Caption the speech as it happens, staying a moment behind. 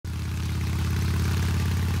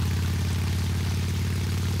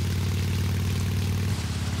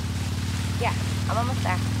almost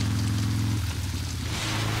there.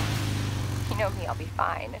 You know me, I'll be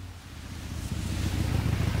fine.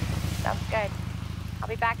 Sounds good. I'll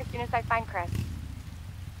be back as soon as I find Chris.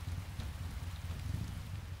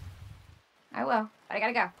 I will, but I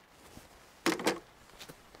gotta go.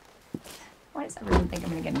 Why does everyone think I'm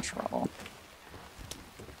gonna get in trouble?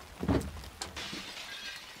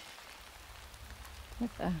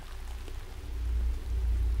 What the?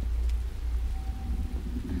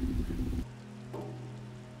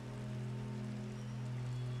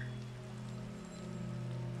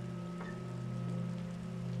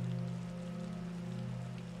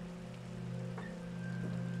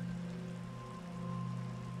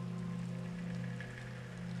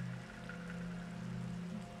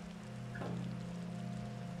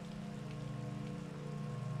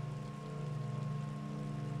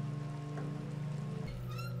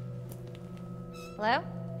 Hello?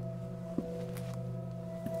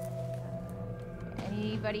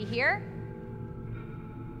 Anybody here?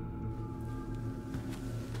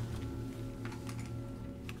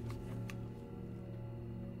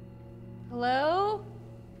 Hello?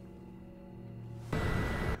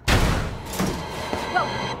 Whoa!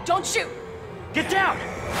 Don't shoot! Get down!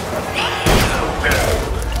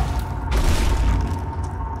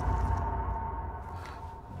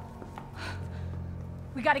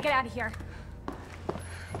 We gotta get out of here.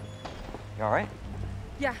 You alright?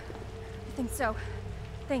 Yeah, I think so.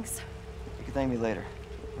 Thanks. You can thank me later,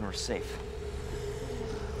 when we're safe.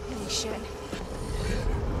 Holy shit.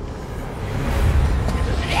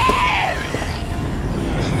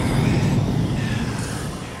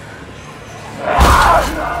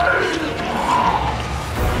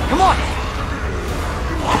 Come on!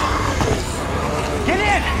 Get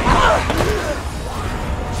in!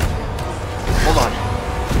 Hold on.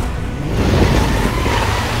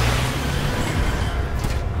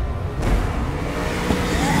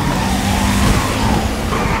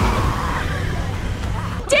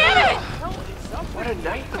 What a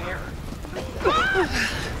nightmare.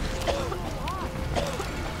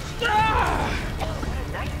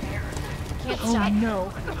 Can't stop.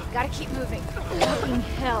 No. Gotta keep moving. Fucking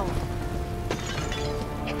hell.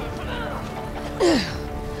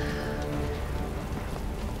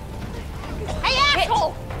 Hey,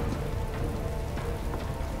 asshole!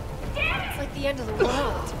 It's like the end of the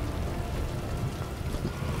world.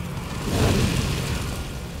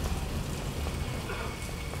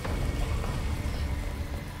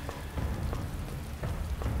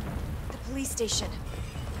 Police station.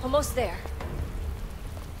 Almost there.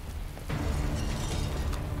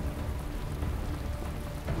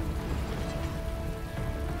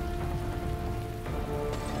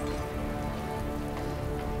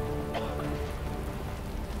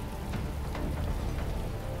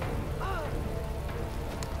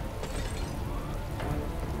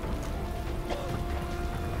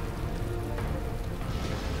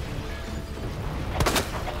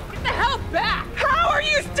 Get the hell back! How are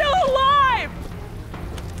you still alive?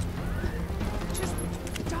 Just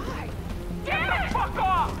die. Get the fuck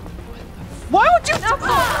off! Why would you?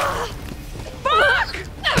 Fuck! Fuck!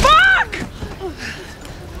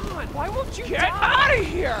 God, why won't you get out of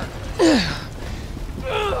here?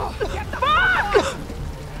 Get the fuck!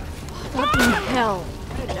 Fucking hell.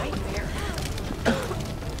 What a nightmare.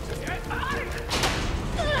 Get out of here!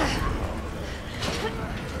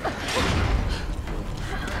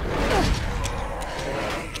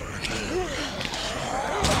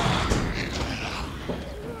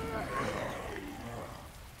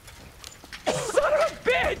 Son of a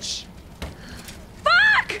bitch!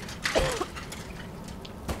 Fuck!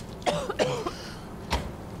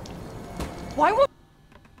 Why would...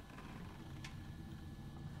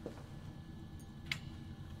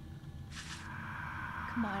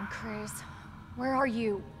 Come on, Chris. Where are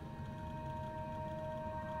you?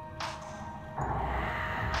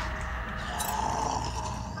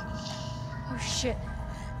 Oh shit.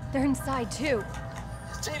 They're inside too.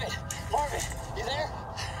 David, Marvin, you there?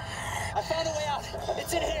 I found a way out.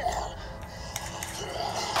 It's in here.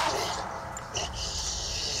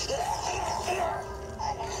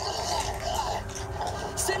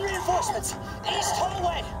 Send reinforcements. East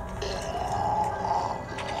hallway.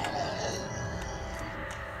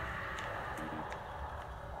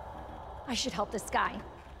 I should help this guy.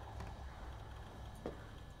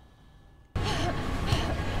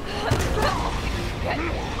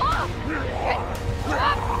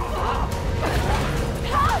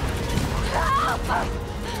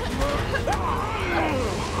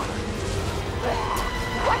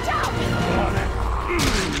 Watch out!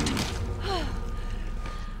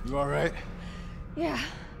 You all right? Yeah.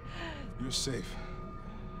 You're safe.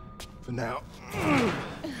 For now.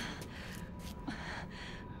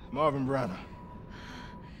 Marvin Browner.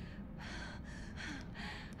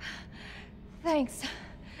 Thanks.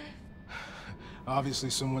 Obviously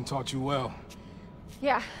someone taught you well.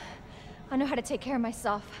 Yeah, I know how to take care of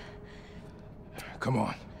myself. Come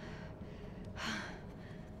on.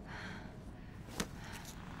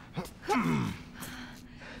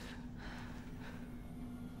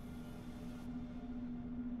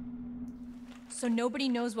 So nobody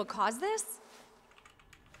knows what caused this?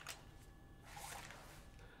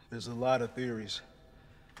 There's a lot of theories.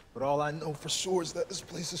 But all I know for sure is that this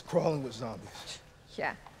place is crawling with zombies.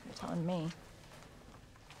 Yeah, you're telling me.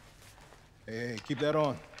 Hey, keep that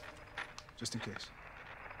on. Just in case.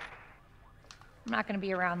 I'm not gonna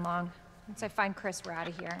be around long. Once I find Chris, we're out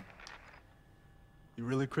of here. You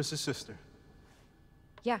really Chris's sister?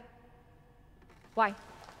 Yeah. Why?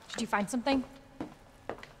 Did you find something?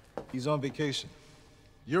 He's on vacation.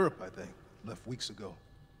 Europe, I think. Left weeks ago.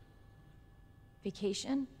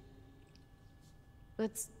 Vacation?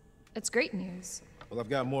 It's great news. Well, I've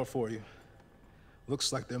got more for you.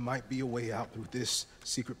 Looks like there might be a way out through this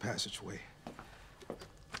secret passageway.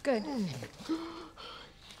 Good.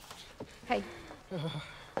 Hey.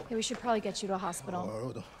 Hey, we should probably get you to a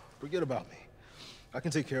hospital. Oh, forget about me. I can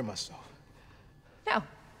take care of myself. No.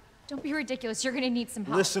 Don't be ridiculous. You're gonna need some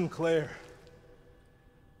help. Listen, Claire.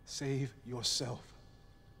 Save yourself.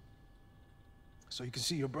 So you can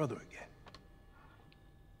see your brother again.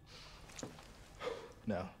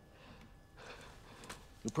 Now,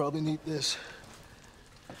 you'll probably need this.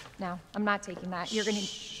 No, I'm not taking that. You're gonna...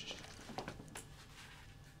 Shh.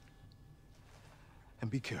 And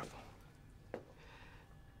be careful.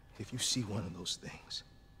 If you see one of those things,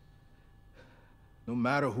 no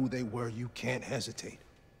matter who they were, you can't hesitate.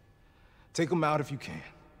 Take them out if you can.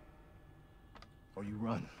 Or you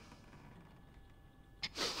run.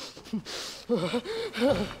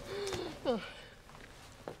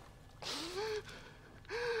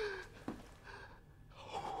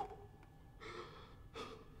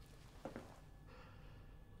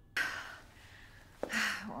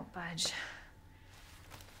 I won't budge.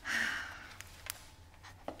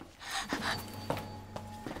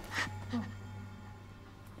 Oh.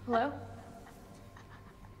 Hello?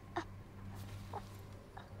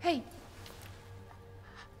 Hey.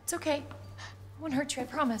 It's okay. I won't hurt you, I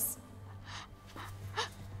promise.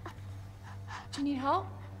 Do you need help?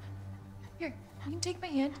 Here, you can take my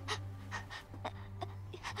hand.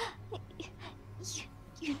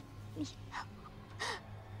 You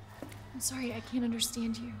I'm sorry, I can't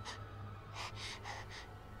understand you.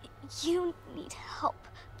 You need help.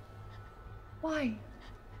 Why?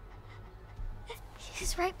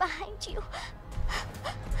 He's right behind you.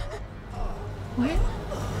 What?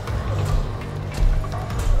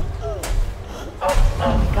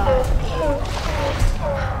 Oh my God.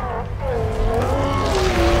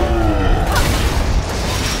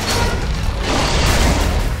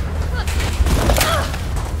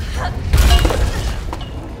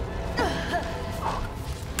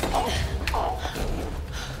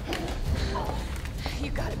 You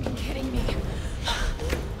gotta be kidding me.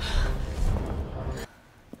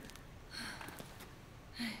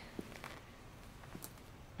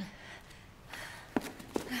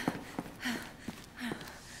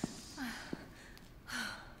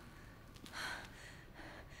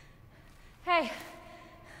 Hey,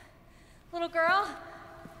 little girl.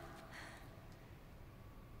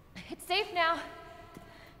 It's safe now.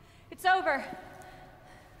 It's over.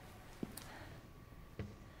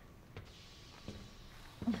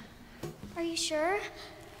 Are you sure?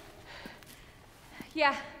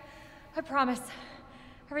 Yeah, I promise.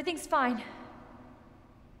 Everything's fine.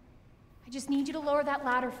 I just need you to lower that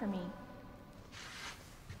ladder for me.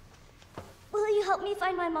 Will you help me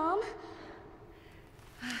find my mom?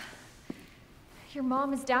 Your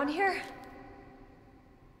mom is down here?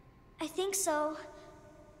 I think so.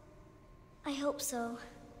 I hope so.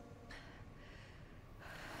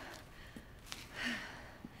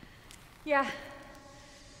 Yeah.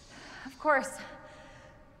 Of course.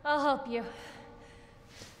 I'll help you.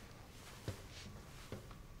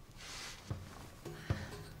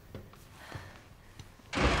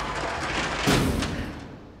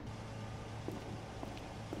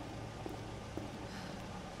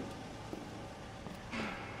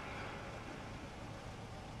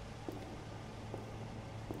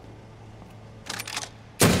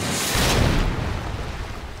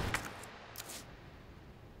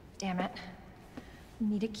 Damn it. We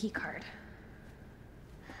need a key card.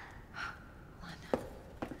 Hold on.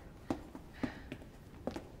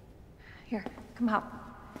 Here, come out.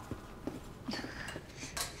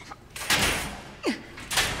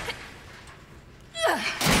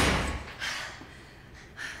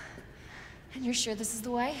 You're sure this is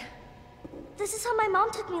the way? This is how my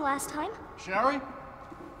mom took me last time. Sherry?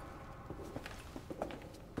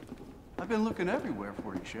 I've been looking everywhere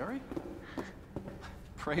for you, Sherry.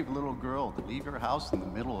 Brave little girl to leave your house in the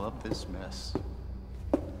middle of this mess.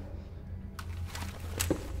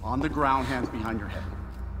 On the ground, hands behind your head.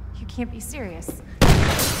 You can't be serious.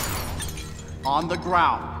 On the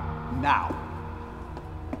ground, now.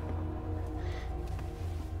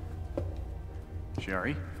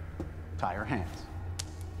 Sherry, tie her hands.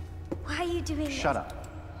 Why are you doing this? Shut up.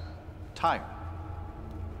 Tie her.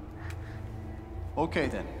 Okay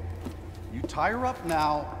then. You tie her up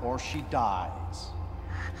now, or she dies.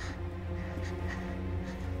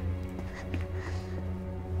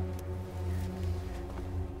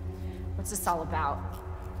 What's this all about?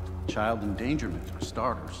 Child endangerment, for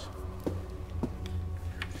starters.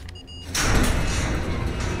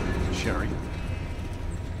 Sherry,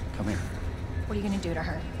 come here. What are you gonna do to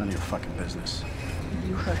her? None of your fucking business. If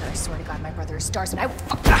you hurt her, I swear to God, my brother is stars and I will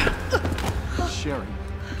fuck. Sherry,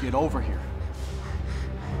 get over here.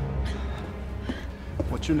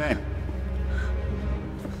 What's your name?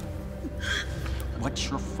 What's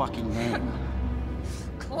your fucking name?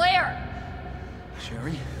 Claire!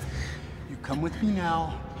 Sherry, you come with me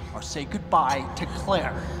now, or say goodbye to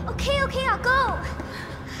Claire. Okay, I'll go.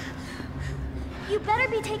 You better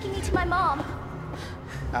be taking me to my mom.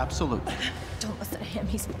 Absolutely. Don't listen to him,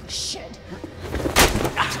 he's full of shit.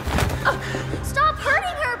 Stop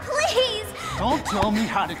hurting her, please! Don't tell me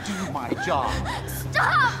how to do my job.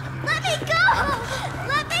 Stop! Let me go!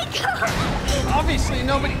 Let me go! Obviously,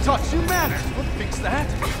 nobody taught you manners. We'll fix that.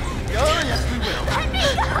 Oh, yes, we will. Let me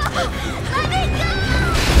go! Let me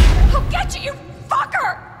go! I'll get you, you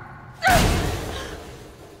fucker!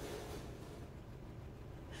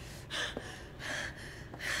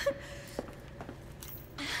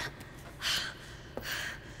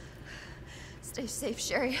 Stay safe,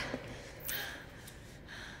 Sherry.